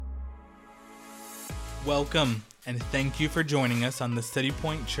Welcome, and thank you for joining us on the City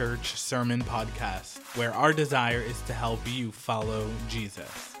Point Church Sermon Podcast, where our desire is to help you follow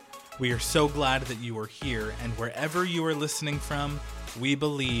Jesus. We are so glad that you are here, and wherever you are listening from, we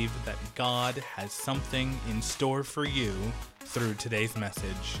believe that God has something in store for you through today's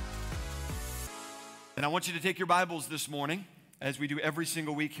message. And I want you to take your Bibles this morning, as we do every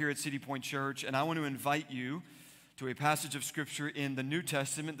single week here at City Point Church, and I want to invite you to a passage of Scripture in the New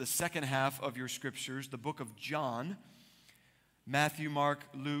Testament, the second half of your Scriptures, the book of John. Matthew, Mark,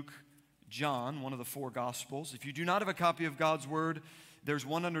 Luke, John, one of the four Gospels. If you do not have a copy of God's Word, there's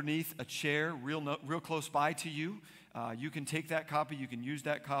one underneath a chair real close by to you. You can take that copy, you can use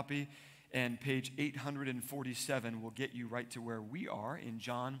that copy, and page 847 will get you right to where we are in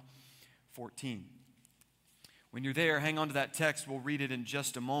John 14. When you're there, hang on to that text. We'll read it in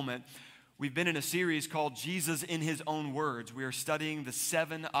just a moment. We've been in a series called Jesus in His Own Words. We are studying the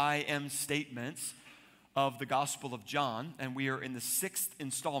 7 I am statements of the Gospel of John, and we are in the sixth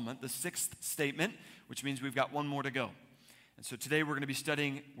installment, the sixth statement, which means we've got one more to go. And so today we're going to be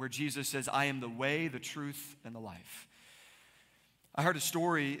studying where Jesus says, I am the way, the truth, and the life. I heard a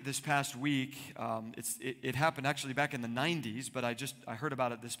story this past week. It happened actually back in the 90s, but I heard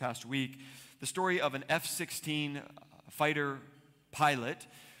about it this past week. The story of an F-16 fighter pilot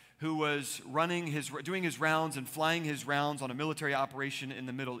who was doing his rounds and flying his rounds on a military operation in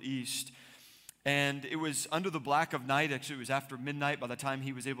the Middle East. And it was under the black of night. Actually, it was after midnight by the time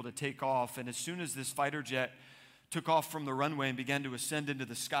he was able to take off. And as soon as this fighter jet took off from the runway and began to ascend into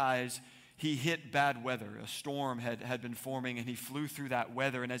the skies, he hit bad weather. A storm had been forming, and he flew through that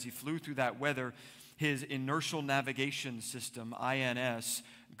weather. And as he flew through that weather, his inertial navigation system, INS,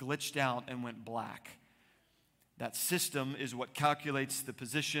 glitched out and went black. That system is what calculates the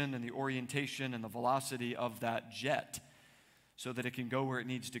position and the orientation and the velocity of that jet so that it can go where it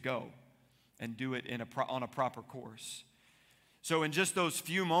needs to go and do it on a proper course. So in just those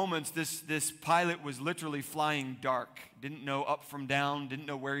few moments, this pilot was literally flying dark, didn't know up from down, didn't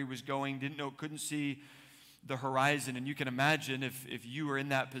know where he was going, couldn't see the horizon. And you can imagine if you were in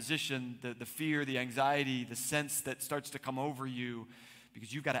that position, the fear, the anxiety, the sense that starts to come over you,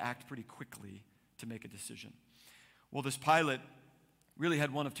 because you've got to act pretty quickly to make a decision. Well, this pilot really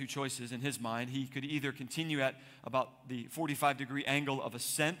had one of two choices in his mind. He could either continue at about the 45-degree angle of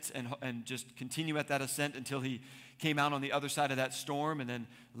ascent and just continue at that ascent until he came out on the other side of that storm and then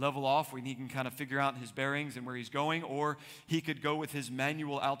level off when he can kind of figure out his bearings and where he's going, or he could go with his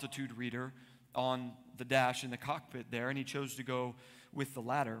manual altitude reader on the dash in the cockpit there, and he chose to go with the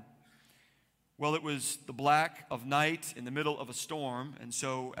latter. Well, it was the black of night in the middle of a storm, and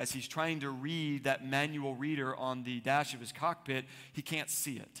so as he's trying to read that manual reader on the dash of his cockpit, he can't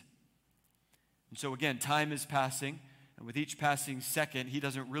see it. And so again, time is passing, and with each passing second, he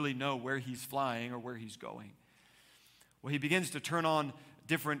doesn't really know where he's flying or where he's going. Well, he begins to turn on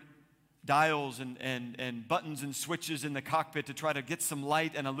different dials and buttons and switches in the cockpit to try to get some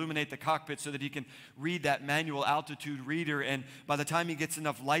light and illuminate the cockpit so that he can read that manual altitude reader. And by the time he gets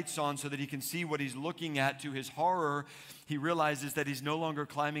enough lights on so that he can see what he's looking at, to his horror, he realizes that he's no longer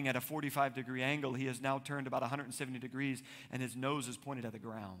climbing at a 45-degree angle. He has now turned about 170 degrees, and his nose is pointed at the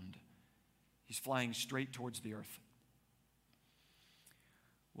ground. He's flying straight towards the earth.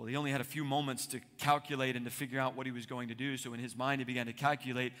 Well, he only had a few moments to calculate and to figure out what he was going to do. So in his mind, he began to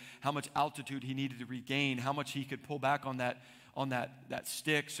calculate how much altitude he needed to regain, how much he could pull back on that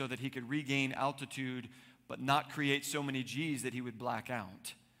stick so that he could regain altitude, but not create so many G's that he would black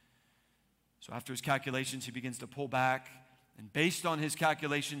out. So after his calculations, he begins to pull back. And based on his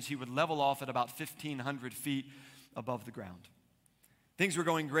calculations, he would level off at about 1,500 feet above the ground. Things were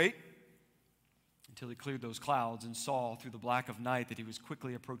going great until he cleared those clouds and saw through the black of night that he was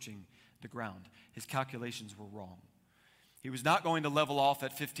quickly approaching the ground. His calculations were wrong. He was not going to level off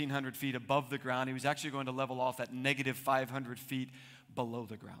at 1,500 feet above the ground. He was actually going to level off at negative 500 feet below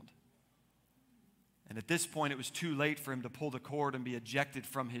the ground. And at this point, it was too late for him to pull the cord and be ejected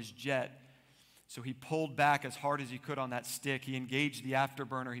from his jet. So he pulled back as hard as he could on that stick. He engaged the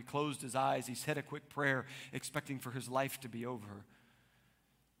afterburner. He closed his eyes. He said a quick prayer, expecting for his life to be over.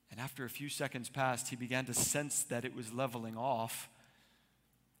 And after a few seconds passed, he began to sense that it was leveling off.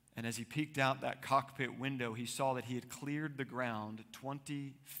 And as he peeked out that cockpit window, he saw that he had cleared the ground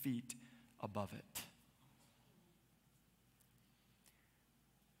 20 feet above it.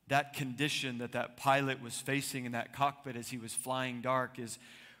 That condition that pilot was facing in that cockpit as he was flying dark is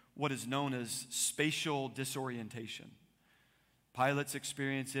what is known as spatial disorientation. Pilots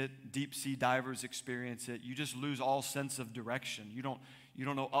experience it, deep sea divers experience it. You just lose all sense of direction. You don't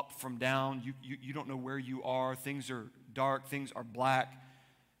know up from down. You don't know where you are. Things are dark. Things are black.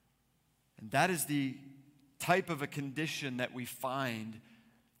 And that is the type of a condition that we find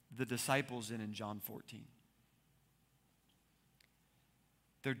the disciples in John 14.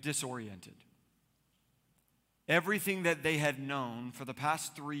 They're disoriented. Everything that they had known for the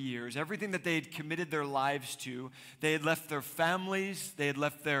past 3 years, everything that they had committed their lives to, they had left their families, they had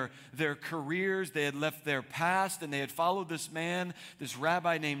left their careers, they had left their past, and they had followed this man, this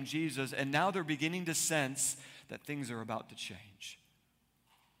rabbi named Jesus, and now they're beginning to sense that things are about to change.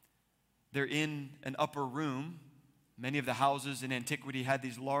 They're in an upper room. Many of the houses in antiquity had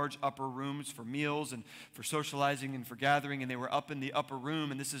these large upper rooms for meals and for socializing and for gathering, and they were up in the upper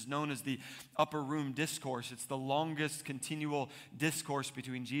room, and this is known as the upper room discourse. It's the longest continual discourse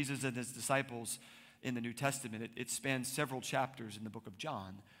between Jesus and his disciples in the New Testament. It spans several chapters in the book of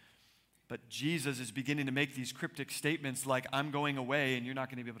John. But Jesus is beginning to make these cryptic statements like, I'm going away and you're not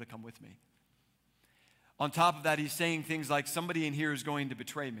going to be able to come with me. On top of that, he's saying things like, somebody in here is going to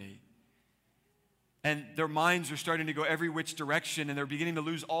betray me. And their minds are starting to go every which direction, and they're beginning to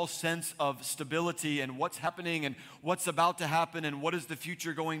lose all sense of stability and what's happening and what's about to happen and what is the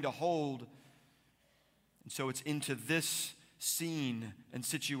future going to hold. And so it's into this scene and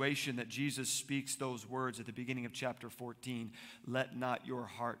situation that Jesus speaks those words at the beginning of chapter 14. Let not your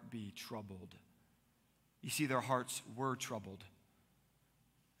heart be troubled. You see, their hearts were troubled.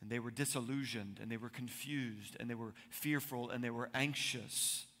 And they were disillusioned, and they were confused, and they were fearful, and they were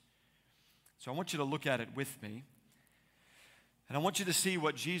anxious. So I want you to look at it with me. And I want you to see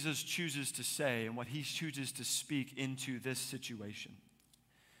what Jesus chooses to say and what he chooses to speak into this situation.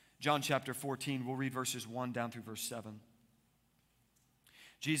 John chapter 14, we'll read verses 1 down through verse 7.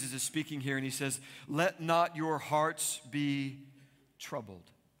 Jesus is speaking here and he says, let not your hearts be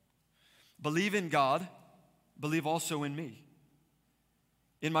troubled. Believe in God, believe also in me.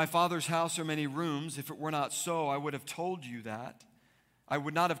 In my Father's house are many rooms. If it were not so, I would have told you that. I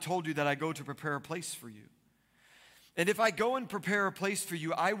would not have told you that I go to prepare a place for you. And if I go and prepare a place for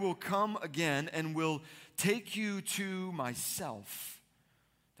you, I will come again and will take you to myself,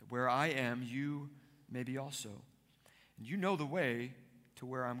 that where I am, you may be also. And you know the way to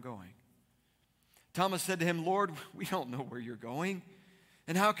where I'm going. Thomas said to him, Lord, we don't know where you're going,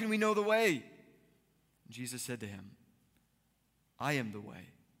 and how can we know the way? And Jesus said to him, I am the way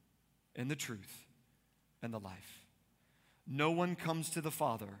and the truth and the life. No one comes to the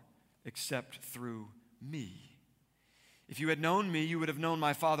Father except through me. If you had known me, you would have known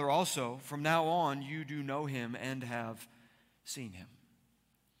my Father also. From now on, you do know him and have seen him.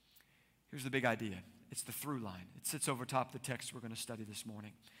 Here's the big idea. It's the through line. It sits over top the text we're going to study this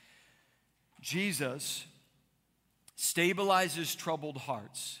morning. Jesus stabilizes troubled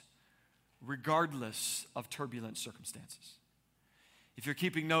hearts regardless of turbulent circumstances. If you're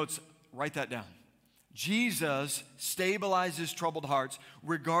keeping notes, write that down. Jesus stabilizes troubled hearts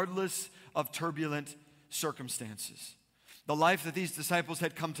regardless of turbulent circumstances. The life that these disciples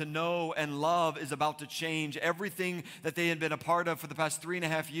had come to know and love is about to change. Everything that they had been a part of for the past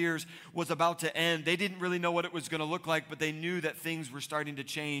 3.5 years was about to end. They didn't really know what it was going to look like, but they knew that things were starting to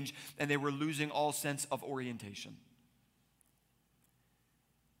change and they were losing all sense of orientation.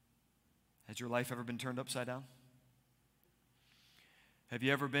 Has your life ever been turned upside down? Have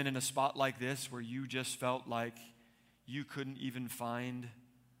you ever been in a spot like this where you just felt like you couldn't even find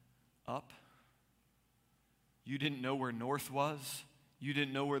up? You didn't know where north was. You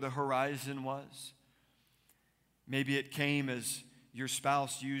didn't know where the horizon was. Maybe it came as your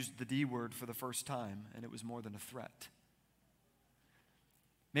spouse used the D word for the first time and it was more than a threat.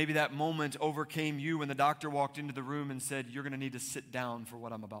 Maybe that moment overcame you when the doctor walked into the room and said, you're going to need to sit down for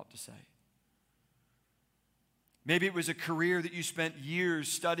what I'm about to say. Maybe it was a career that you spent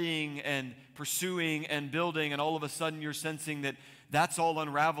years studying and pursuing and building, and all of a sudden you're sensing that that's all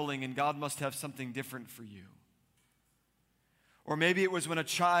unraveling and God must have something different for you. Or maybe it was when a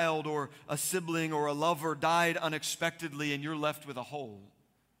child or a sibling or a lover died unexpectedly and you're left with a hole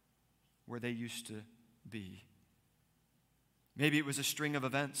where they used to be. Maybe it was a string of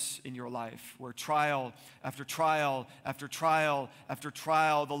events in your life where trial after trial after trial after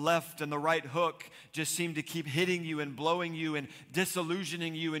trial, the left and the right hook just seemed to keep hitting you and blowing you and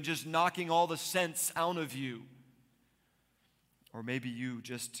disillusioning you and just knocking all the sense out of you. Or maybe you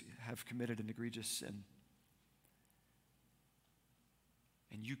just have committed an egregious sin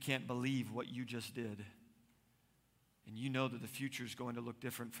and you can't believe what you just did. And you know that the future is going to look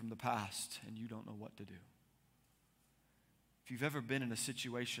different from the past and you don't know what to do. If you've ever been in a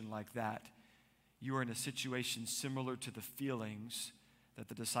situation like that, you are in a situation similar to the feelings that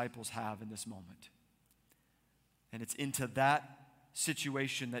the disciples have in this moment. And it's into that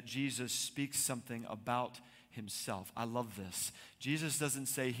situation that Jesus speaks something about himself. I love this. Jesus doesn't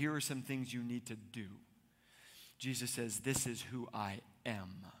say, here are some things you need to do. Jesus says, this is who I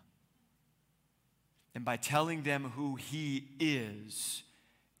am. And by telling them who he is,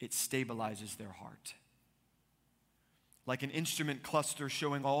 it stabilizes their heart. Like an instrument cluster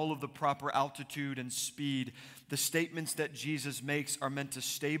showing all of the proper altitude and speed, the statements that Jesus makes are meant to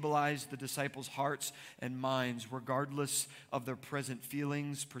stabilize the disciples' hearts and minds, regardless of their present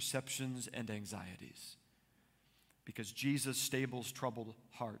feelings, perceptions, and anxieties. Because Jesus stables troubled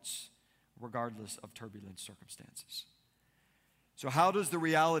hearts, regardless of turbulent circumstances. So how does the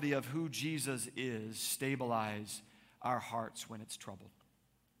reality of who Jesus is stabilize our hearts when it's troubled?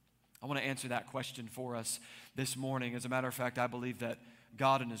 I want to answer that question for us this morning. As a matter of fact, I believe that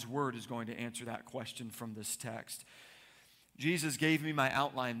God in his word is going to answer that question from this text. Jesus gave me my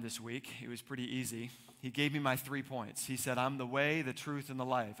outline this week. It was pretty easy. He gave me my 3 points. He said, I'm the way, the truth, and the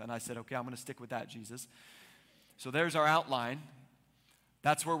life. And I said, okay, I'm going to stick with that, Jesus. So there's our outline.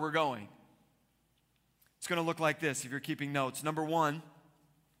 That's where we're going. It's going to look like this if you're keeping notes. Number 1,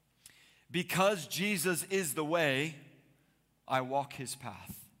 because Jesus is the way, I walk his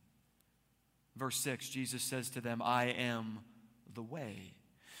path. Verse 6, Jesus says to them, I am the way.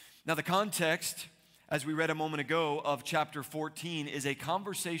 Now the context, as we read a moment ago, of chapter 14 is a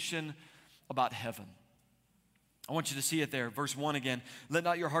conversation about heaven. I want you to see it there. Verse 1 again, let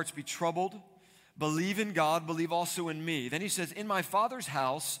not your hearts be troubled. Believe in God, believe also in me. Then he says, in my Father's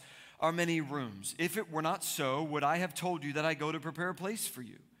house are many rooms. If it were not so, would I have told you that I go to prepare a place for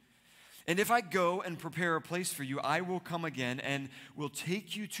you? And if I go and prepare a place for you, I will come again and will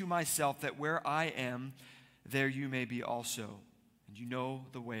take you to myself, that where I am, there you may be also. And you know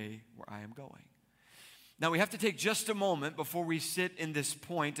the way where I am going. Now we have to take just a moment before we sit in this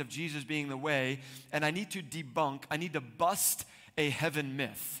point of Jesus being the way, and I need to bust a heaven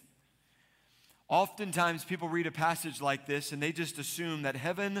myth. Oftentimes people read a passage like this and they just assume that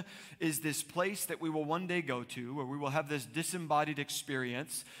heaven is this place that we will one day go to, where we will have this disembodied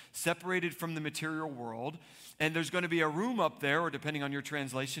experience separated from the material world, and there's going to be a room up there, or depending on your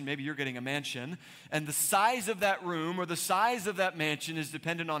translation, maybe you're getting a mansion, and the size of that room or the size of that mansion is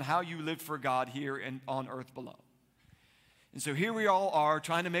dependent on how you live for God here and on earth below. And so here we all are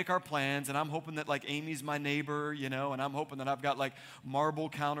trying to make our plans, and I'm hoping that like Amy's my neighbor, and I'm hoping that I've got like marble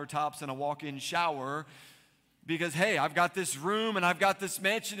countertops and a walk-in shower because, hey, I've got this room and I've got this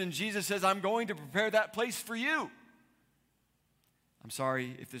mansion, and Jesus says, I'm going to prepare that place for you. I'm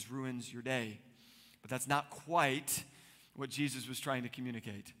sorry if this ruins your day, but that's not quite what Jesus was trying to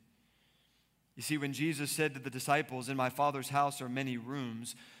communicate. You see, when Jesus said to the disciples, in my Father's house are many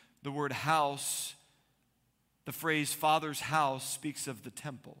rooms, the word house, the phrase Father's house, speaks of the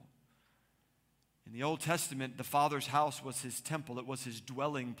temple. In the Old Testament, the Father's house was his temple. It was his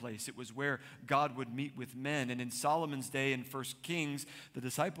dwelling place. It was where God would meet with men. And in Solomon's day in 1 Kings, the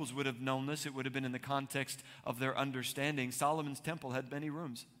disciples would have known this. It would have been in the context of their understanding. Solomon's temple had many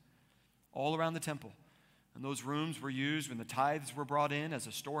rooms all around the temple. And those rooms were used when the tithes were brought in as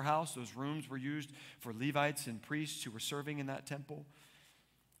a storehouse. Those rooms were used for Levites and priests who were serving in that temple.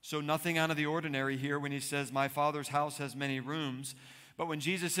 So nothing out of the ordinary here when he says, my Father's house has many rooms. But when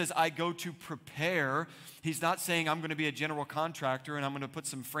Jesus says, I go to prepare, he's not saying I'm going to be a general contractor and I'm going to put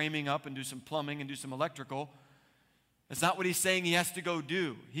some framing up and do some plumbing and do some electrical. That's not what he's saying he has to go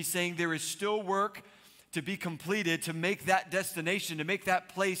do. He's saying there is still work to be completed to make that destination, to make that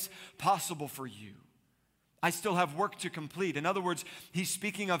place possible for you. I still have work to complete. In other words, he's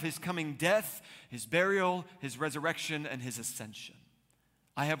speaking of his coming death, his burial, his resurrection, and his ascension.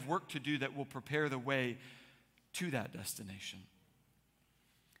 I have work to do that will prepare the way to that destination.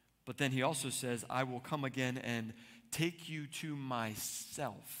 But then he also says, I will come again and take you to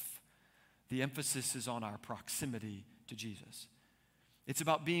myself. The emphasis is on our proximity to Jesus. It's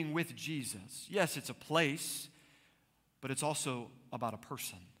about being with Jesus. Yes, it's a place, but it's also about a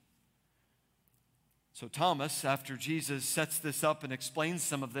person. So Thomas, after Jesus sets this up and explains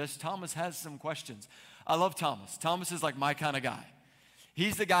some of this, Thomas has some questions. I love Thomas. Thomas is like my kind of guy.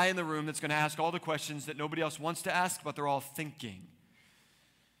 He's the guy in the room that's going to ask all the questions that nobody else wants to ask, but they're all thinking.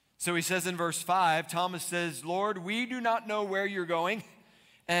 So he says in verse 5, Thomas says, Lord, we do not know where you're going,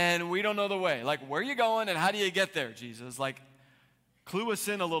 and we don't know the way. Like, where are you going, and how do you get there, Jesus? Like, clue us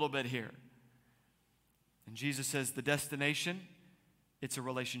in a little bit here. And Jesus says, the destination, it's a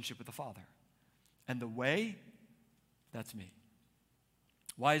relationship with the Father. And the way, that's me.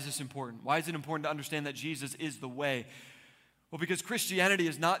 Why is this important? Why is it important to understand that Jesus is the way? Well, because Christianity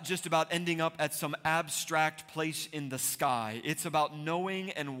is not just about ending up at some abstract place in the sky. It's about knowing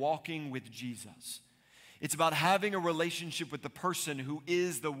and walking with Jesus. It's about having a relationship with the person who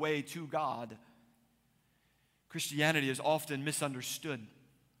is the way to God. Christianity is often misunderstood,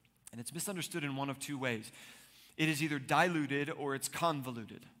 and it's misunderstood in one of two ways. it is either diluted or it's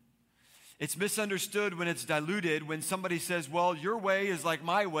convoluted. It's misunderstood when it's diluted, when somebody says, well, your way is like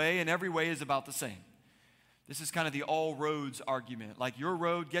my way and every way is about the same. This is kind of the all roads argument. Like your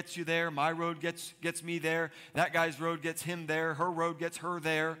road gets you there, my road gets me there, that guy's road gets him there, her road gets her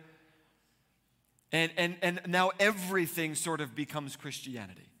there. And now everything sort of becomes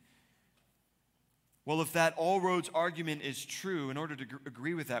Christianity. Well, if that all roads argument is true, in order to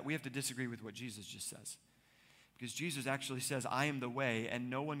agree with that, we have to disagree with what Jesus just says. Because Jesus actually says, I am the way, and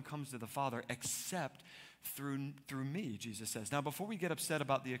no one comes to the Father except through me, Jesus says. Now, before we get upset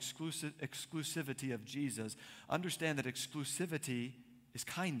about the exclusivity of Jesus, understand that exclusivity is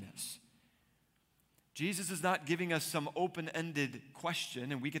kindness. Jesus is not giving us some open-ended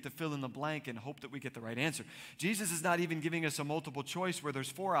question and we get to fill in the blank and hope that we get the right answer. Jesus is not even giving us a multiple choice where there's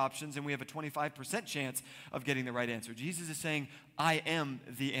 4 options and we have a 25% chance of getting the right answer. Jesus is saying, I am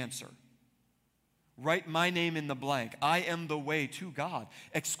the answer. Write my name in the blank. I am the way to God.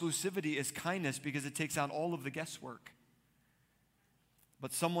 Exclusivity is kindness because it takes out all of the guesswork.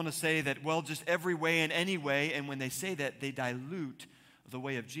 But some want to say that, well, just every way and any way, and when they say that, they dilute the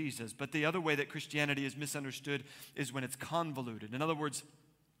way of Jesus. But the other way that Christianity is misunderstood is when it's convoluted. In other words,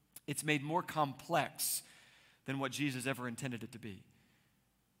 it's made more complex than what Jesus ever intended it to be.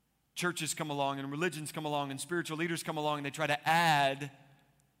 Churches come along and religions come along and spiritual leaders come along and they try to add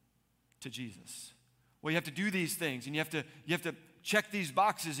to Jesus. Well, you have to do these things and you have to check these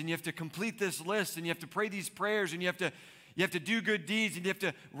boxes and you have to complete this list and you have to pray these prayers and you have to do good deeds and you have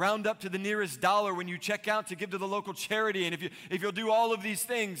to round up to the nearest dollar when you check out to give to the local charity. And if you'll do all of these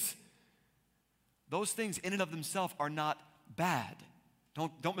things, those things in and of themselves are not bad.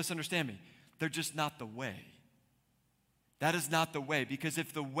 Don't misunderstand me. They're just not the way. That is not the way, because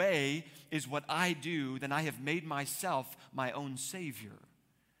if the way is what I do, then I have made myself my own Savior.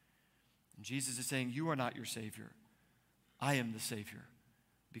 And Jesus is saying, you are not your Savior. I am the Savior,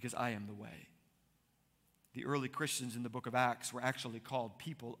 because I am the way. The early Christians in the book of Acts were actually called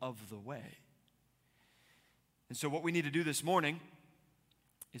people of the way. And so what we need to do this morning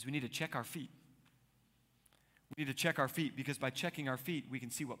is we need to check our feet. We need to check our feet, because by checking our feet, we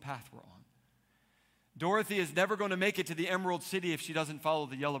can see what path we're on. Dorothy is never going to make it to the Emerald City if she doesn't follow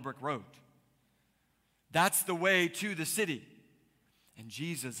the yellow brick road. That's the way to the city. And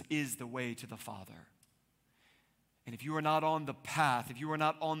Jesus is the way to the Father. And if you are not on the path, if you are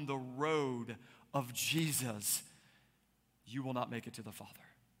not on the road of Jesus, you will not make it to the Father.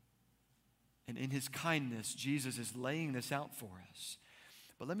 And in his kindness, Jesus is laying this out for us.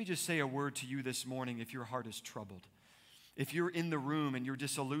 But let me just say a word to you this morning if your heart is troubled. If you're in the room and you're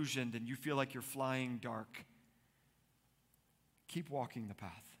disillusioned and you feel like you're flying dark, keep walking the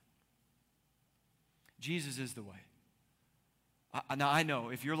path. Jesus is the way. Now I know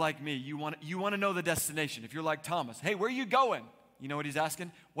if you're like me, you want to know the destination. If you're like Thomas, hey, where are you going? You know what he's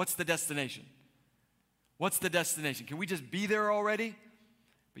asking? What's the destination? What's the destination? Can we just be there already?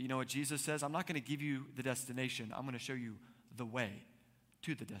 But you know what Jesus says? I'm not going to give you the destination. I'm going to show you the way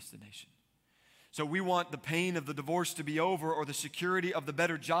to the destination. So we want the pain of the divorce to be over, or the security of the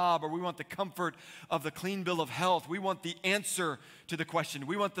better job, or we want the comfort of the clean bill of health. We want the answer to the question.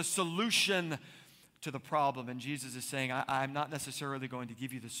 We want the solution to the problem. And Jesus is saying, I'm not necessarily going to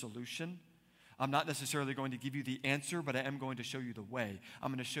give you the solution. I'm not necessarily going to give you the answer, but I am going to show you the way.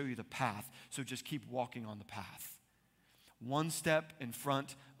 I'm going to show you the path. So just keep walking on the path. One step in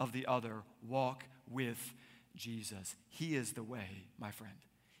front of the other. Walk with Jesus. He is the way, my friend.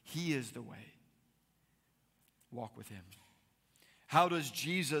 He is the way. Walk with him. How does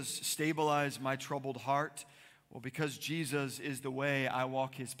Jesus stabilize my troubled heart? Well, because Jesus is the way, I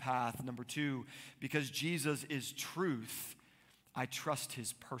walk his path. Number 2, because Jesus is truth, I trust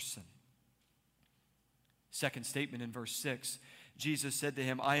his person. Second statement in verse 6, Jesus said to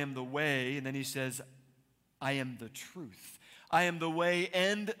him, I am the way, and then he says, I am the truth. I am the way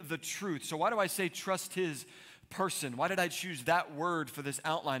and the truth. So why do I say trust his person? Why did I choose that word for this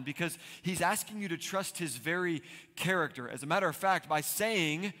outline? Because he's asking you to trust his very character. As a matter of fact, by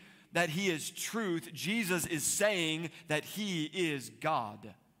saying that he is truth, Jesus is saying that he is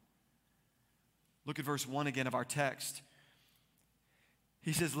God. Look at verse 1 again of our text.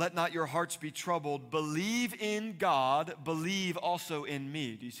 He says, let not your hearts be troubled. Believe in God. Believe also in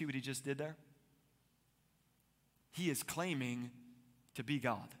me. Do you see what he just did there? He is claiming to be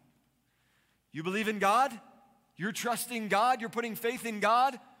God. You believe in God? You're trusting God? You're putting faith in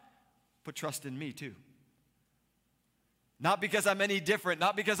God? Put trust in me too. Not because I'm any different,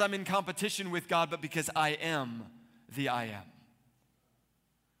 not because I'm in competition with God, but because I am the I am.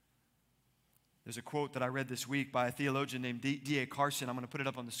 There's a quote that I read this week by a theologian named D.A. Carson. I'm going to put it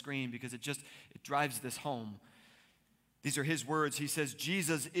up on the screen because it drives this home. These are his words. He says,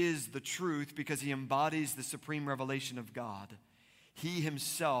 Jesus is the truth because he embodies the supreme revelation of God. He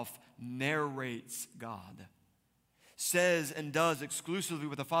himself narrates God, says and does exclusively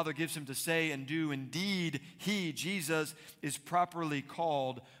what the Father gives him to say and do. Indeed, he, Jesus, is properly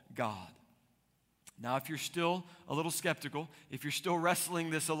called God. Now, if you're still a little skeptical, if you're still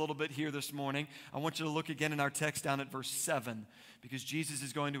wrestling this a little bit here this morning, I want you to look again in our text down at verse 7, because Jesus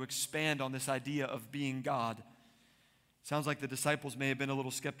is going to expand on this idea of being God. Sounds like the disciples may have been a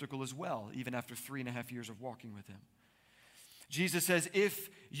little skeptical as well, even after 3.5 years of walking with him. Jesus says, if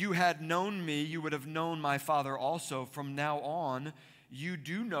you had known me, you would have known my Father also. From now on, you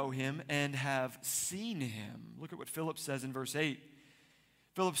do know him and have seen him. Look at what Philip says in verse 8.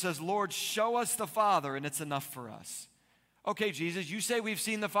 Philip says, Lord, show us the Father, and it's enough for us. Okay, Jesus, you say we've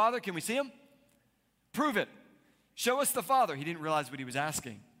seen the Father. Can we see him? Prove it. Show us the Father. He didn't realize what he was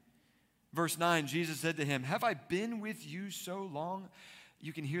asking. Verse 9, Jesus said to him, have I been with you so long?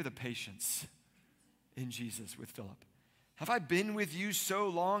 You can hear the patience in Jesus with Philip. Have I been with you so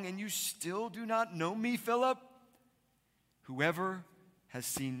long, and you still do not know me, Philip? Whoever has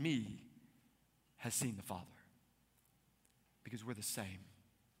seen me has seen the Father. Because we're the same.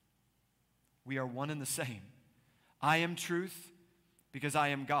 We are one and the same. I am truth because I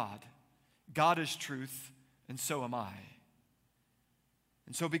am God. God is truth, and so am I.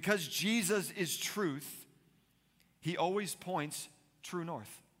 And so because Jesus is truth, he always points true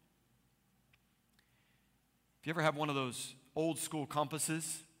north. If you ever have one of those old school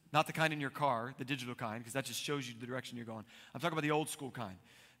compasses, not the kind in your car, the digital kind, because that just shows you the direction you're going. I'm talking about the old school kind.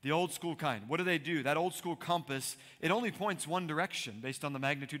 The old school kind. What do? That old school compass, it only points one direction based on the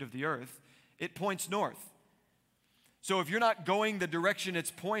magnitude of the earth. It points north. So if you're not going the direction it's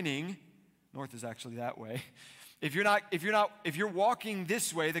pointing, north is actually that way. If you're walking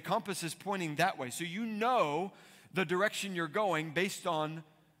this way, the compass is pointing that way. So you know the direction you're going based on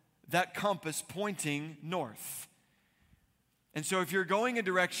that compass pointing north. And so if you're going a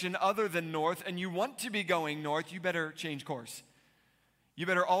direction other than north and you want to be going north, you better change course. You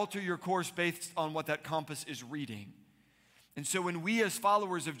better alter your course based on what that compass is reading. And so when we as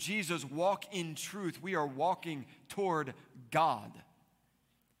followers of Jesus walk in truth, we are walking toward God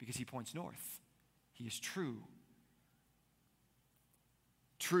because he points north. He is true.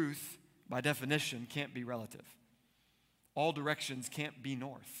 Truth, by definition, can't be relative. All directions can't be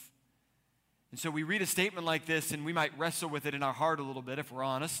north. And so we read a statement like this and we might wrestle with it in our heart a little bit if we're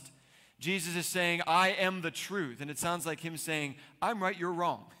honest. Jesus is saying, I am the truth. And it sounds like him saying, I'm right, you're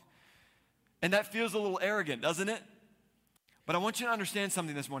wrong. And that feels a little arrogant, doesn't it? But I want you to understand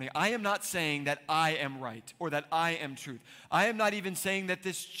something this morning. I am not saying that I am right or that I am truth. I am not even saying that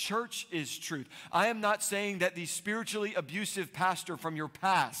this church is truth. I am not saying that the spiritually abusive pastor from your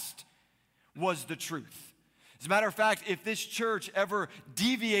past was the truth. As a matter of fact, if this church ever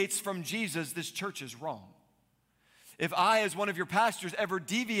deviates from Jesus, this church is wrong. If I, as one of your pastors, ever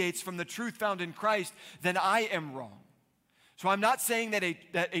deviates from the truth found in Christ, then I am wrong. So I'm not saying that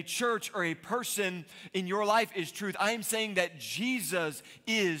a church or a person in your life is truth. I am saying that Jesus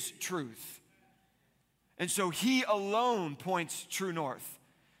is truth. And so he alone points true north.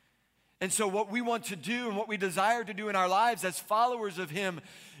 And so what we want to do and what we desire to do in our lives as followers of him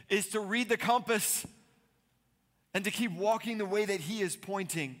is to read the compass and to keep walking the way that he is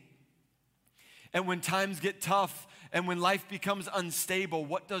pointing. And when times get tough and when life becomes unstable,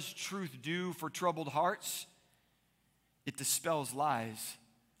 what does truth do for troubled hearts? It dispels lies.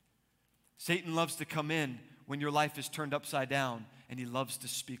 Satan loves to come in when your life is turned upside down, and he loves to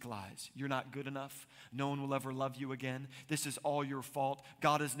speak lies. You're not good enough. No one will ever love you again. This is all your fault.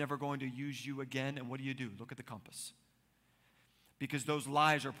 God is never going to use you again. And what do? Look at the compass. Because those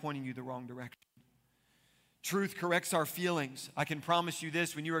lies are pointing you the wrong direction. Truth corrects our feelings. I can promise you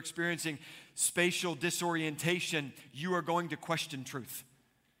this, when you're experiencing spatial disorientation, you are going to question truth.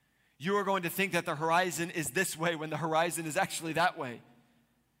 You are going to think that the horizon is this way when the horizon is actually that way.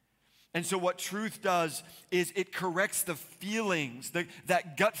 And so what truth does is it corrects the feelings,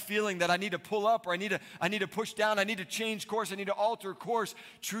 that gut feeling that I need to pull up or I need to push down, I need to change course, I need to alter course.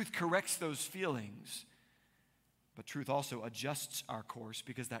 Truth corrects those feelings. But truth also adjusts our course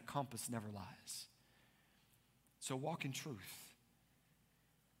because that compass never lies. So walk in truth.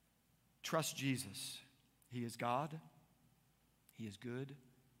 Trust Jesus. He is God. He is good.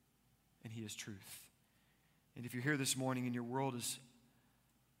 And he is truth. And if you're here this morning and your world is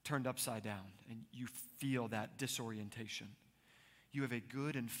turned upside down and you feel that disorientation, you have a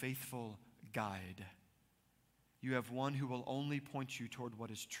good and faithful guide. You have one who will only point you toward what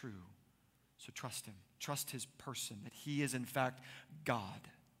is true. So trust him. Trust his person, that he is in fact God.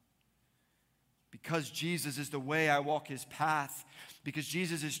 Because Jesus is the way, I walk his path. Because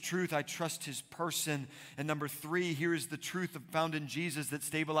Jesus is truth, I trust his person. And number 3, here is the truth found in Jesus that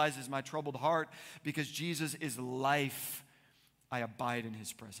stabilizes my troubled heart. Because Jesus is life, I abide in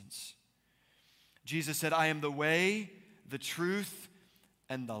his presence. Jesus said, I am the way, the truth,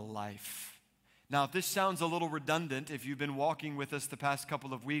 and the life. Now, if this sounds a little redundant, if you've been walking with us the past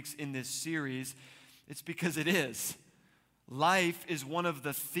couple of weeks in this series, it's because it is. Life is one of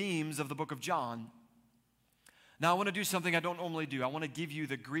the themes of the book of John. Now, I want to do something I don't normally do. I want to give you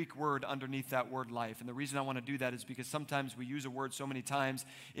the Greek word underneath that word life. And the reason I want to do that is because sometimes we use a word so many times,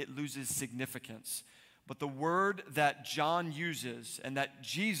 it loses significance. But the word that John uses and that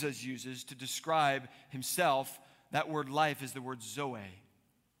Jesus uses to describe himself, that word life, is the word zoe.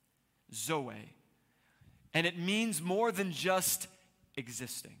 Zoe. And it means more than just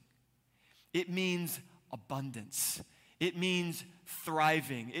existing. It means abundance. It means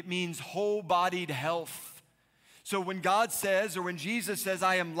thriving. It means whole-bodied health. So when God says, or when Jesus says,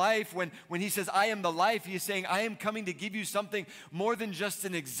 I am life, when he says, I am the life, he is saying, I am coming to give you something more than just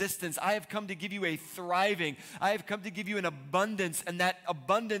an existence. I have come to give you a thriving. I have come to give you an abundance, and that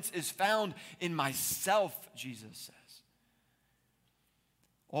abundance is found in myself, Jesus says.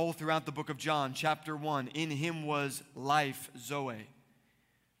 All throughout the book of John, chapter 1, in him was life, Zoe,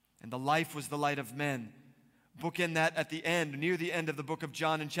 and the life was the light of men. Bookend that at the end, near the end of the book of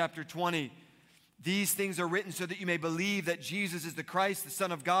John in chapter 20. These things are written so that you may believe that Jesus is the Christ, the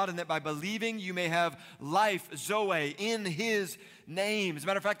Son of God, and that by believing you may have life, Zoe, in his name. As a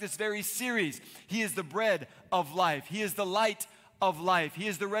matter of fact, this very series, he is the bread of life. He is the light of life. He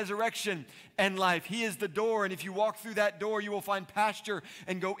is the resurrection and life. He is the door, and if you walk through that door, you will find pasture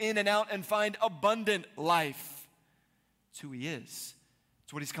and go in and out and find abundant life. It's who he is.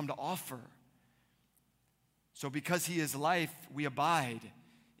 It's what he's come to offer. So because he is life, we abide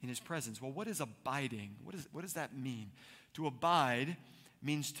in his presence. Well, what is abiding? What does that mean? To abide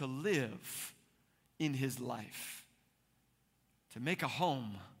means to live in his life, to make a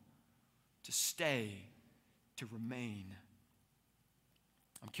home, to stay, to remain.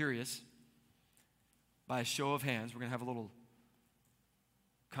 I'm curious, by a show of hands, we're going to have a little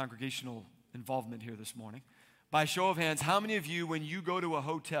congregational involvement here this morning. By a show of hands, how many of you, when you go to a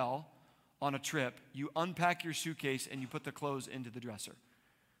hotel on a trip, you unpack your suitcase and you put the clothes into the dresser?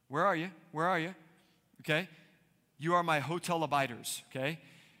 Where are you? Where are you? Okay? You are my hotel abiders, okay?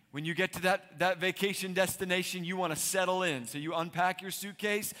 When you get to that vacation destination, you want to settle in. So you unpack your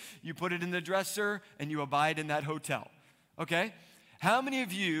suitcase, you put it in the dresser, and you abide in that hotel, okay? How many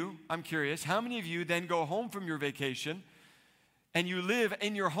of you, I'm curious, how many of you then go home from your vacation and you live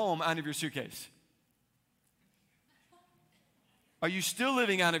in your home out of your suitcase? Are you still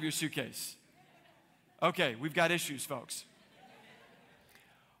living out of your suitcase? Okay, we've got issues, folks.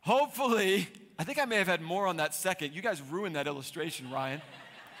 Hopefully, I think I may have had more on that second. You guys ruined that illustration, Ryan.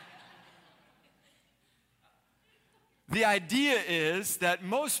 The idea is that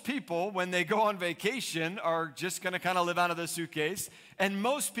most people, when they go on vacation, are just going to kind of live out of their suitcase. And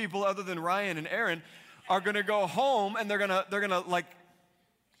most people, other than Ryan and Aaron, are going to go home and they're going to like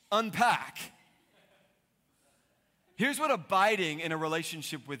unpack. Here's what abiding in a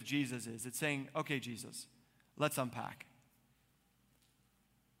relationship with Jesus is. It's saying, okay, Jesus, let's unpack.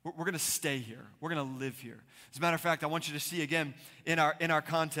 We're going to stay here. We're going to live here. As a matter of fact, I want you to see again in our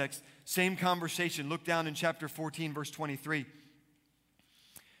context, same conversation. Look down in chapter 14, verse 23.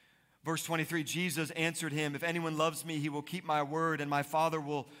 Verse 23, Jesus answered him, if anyone loves me, he will keep my word, and my Father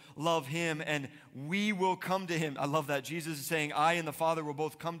will love him, and we will come to him. I love that. Jesus is saying, I and the Father will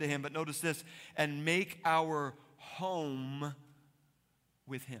both come to him. But notice this, and make our home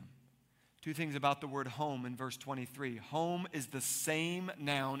with him. Two things about the word home in verse 23. Home is the same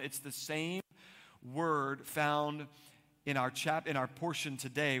noun. It's the same word found in our portion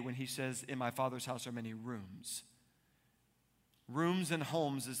today when he says, in my Father's house are many rooms. Rooms and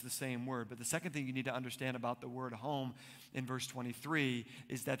homes is the same word. But the second thing you need to understand about the word home in verse 23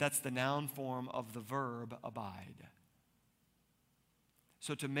 is that that's the noun form of the verb abide.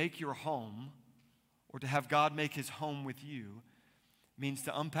 So to make your home, or to have God make his home with you, means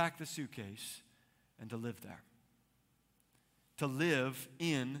to unpack the suitcase and to live there. To live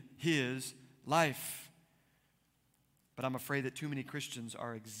in his life. But I'm afraid that too many Christians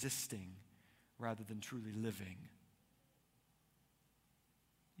are existing rather than truly living.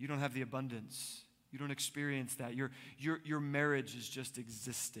 You don't have the abundance. You don't experience that. Your marriage is just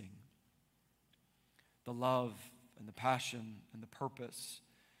existing. The love and the passion and the purpose,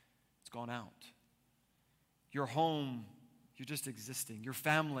 it's gone out. Your home, You're just existing. Your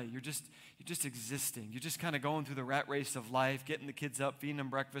family, you're just existing. You're just kind of going through the rat race of life, getting the kids up, feeding them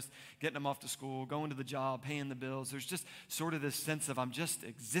breakfast, getting them off to school, going to the job, paying the bills. There's just sort of this sense of I'm just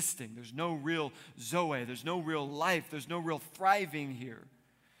existing. There's no real Zoe. There's no real life. There's no real thriving here.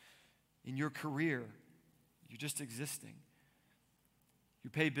 In your career, you're just existing.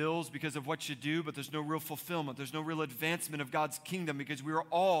 You pay bills because of what you do, but there's no real fulfillment. There's no real advancement of God's kingdom because we are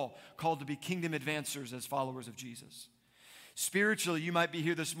all called to be kingdom advancers as followers of Jesus. Spiritually, you might be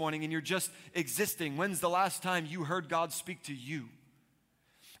here this morning and you're just existing. When's the last time you heard God speak to you?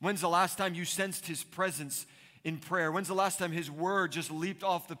 When's the last time you sensed His presence in prayer? When's the last time His word just leaped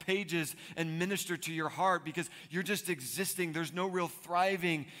off the pages and ministered to your heart? Because you're just existing. There's no real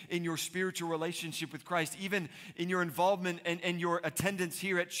thriving in your spiritual relationship with Christ. Even in your involvement and your attendance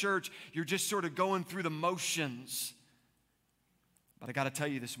here at church, you're just sort of going through the motions. But I got to tell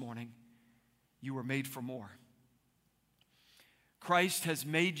you this morning, you were made for more. Christ has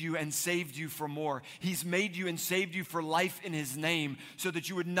made you and saved you for more. He's made you and saved you for life in His name so that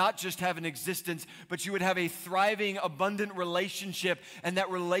you would not just have an existence, but you would have a thriving, abundant relationship. And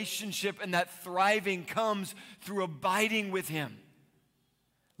that relationship and that thriving comes through abiding with Him,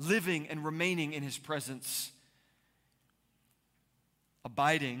 living and remaining in His presence.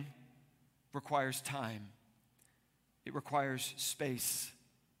 Abiding requires time. It requires space.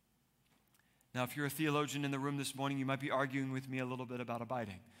 Now, if you're a theologian in the room this morning, you might be arguing with me a little bit about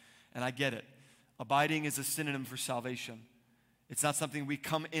abiding. And I get it. Abiding is a synonym for salvation. It's not something we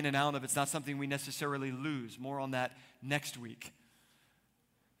come in and out of. It's not something we necessarily lose. More on that next week.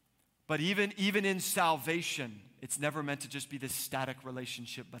 But even in salvation, it's never meant to just be this static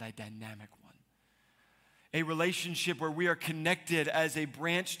relationship, but a dynamic one. A relationship where we are connected as a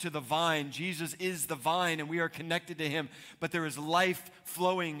branch to the vine. Jesus is the vine and we are connected to Him, but there is life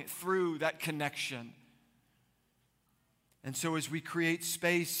flowing through that connection. And so as we create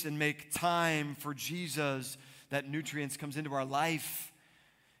space and make time for Jesus, that nutrients comes into our life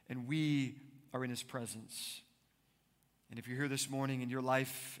and we are in His presence. And if you're here this morning and your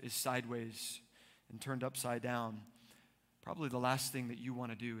life is sideways and turned upside down, probably the last thing that you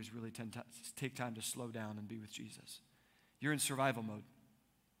want to do is really take time to slow down and be with Jesus. You're in survival mode.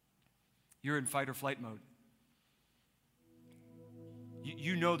 You're in fight or flight mode.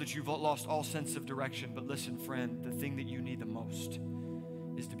 You know that you've lost all sense of direction, but listen, friend, the thing that you need the most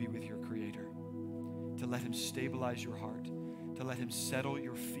is to be with your Creator, to let Him stabilize your heart, to let Him settle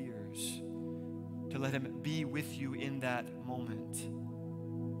your fears, to let Him be with you in that moment.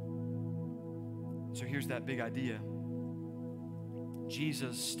 So here's that big idea.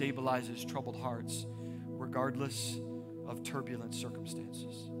 Jesus stabilizes troubled hearts regardless of turbulent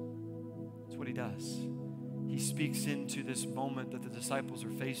circumstances. That's what He does. He speaks into this moment that the disciples are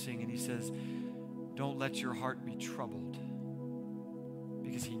facing and He says, don't let your heart be troubled,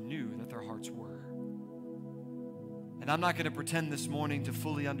 because He knew that their hearts were. And I'm not going to pretend this morning to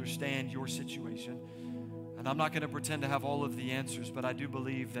fully understand your situation, and I'm not going to pretend to have all of the answers, but I do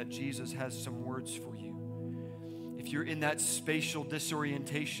believe that Jesus has some words for you. If you're in that spatial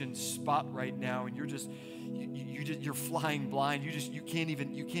disorientation spot right now and you're flying blind, you can't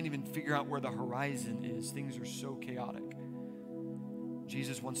even figure out where the horizon is. Things are so chaotic.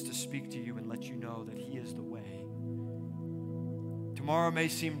 Jesus wants to speak to you and let you know that He is the way. Tomorrow may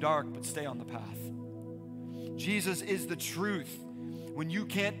seem dark, but stay on the path. Jesus is the truth. When you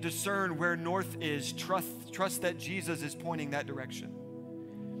can't discern where north is, trust that Jesus is pointing that direction.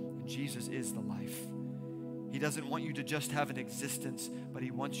 And Jesus is the life. He doesn't want you to just have an existence, but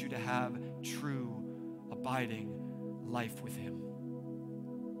He wants you to have true, abiding life with Him.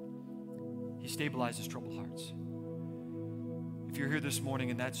 He stabilizes troubled hearts. If you're here this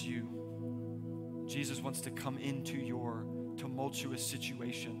morning and that's you, Jesus wants to come into your tumultuous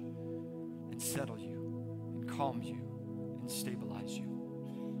situation and settle you and calm you and stabilize you.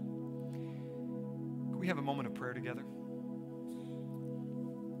 Can we have a moment of prayer together?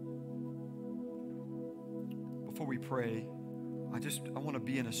 Before we pray, I want to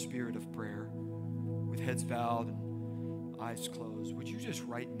be in a spirit of prayer with heads bowed and eyes closed. Would you just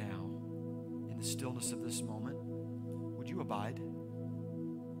right now, in the stillness of this moment, would you abide?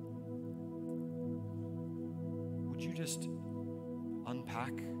 Would you just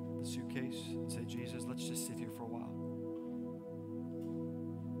unpack the suitcase and say, Jesus, let's just sit here for a while.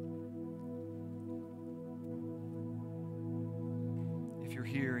 If you're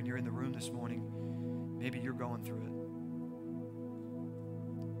here and you're in the room this morning, maybe you're going through it.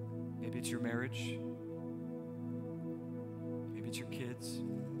 Maybe it's your marriage. Maybe it's your kids.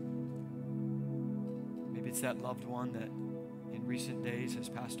 Maybe it's that loved one that in recent days has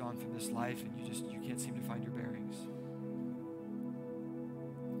passed on from this life and you can't seem to find your bearings.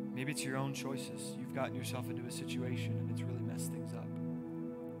 Maybe it's your own choices. You've gotten yourself into a situation and it's really messed things up.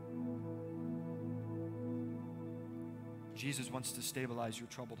 Jesus wants to stabilize your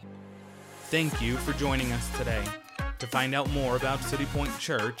troubled heart. Thank you for joining us today. To find out more about City Point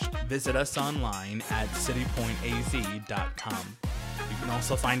Church, visit us online at citypointaz.com. You can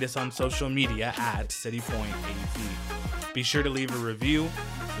also find us on social media at citypointaz. Be sure to leave a review,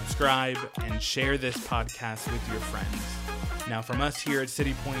 subscribe, and share this podcast with your friends. Now from us here at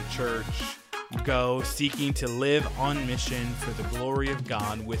City Point Church, go seeking to live on mission for the glory of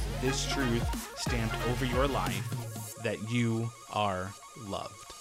God with this truth stamped over your life, that you are loved.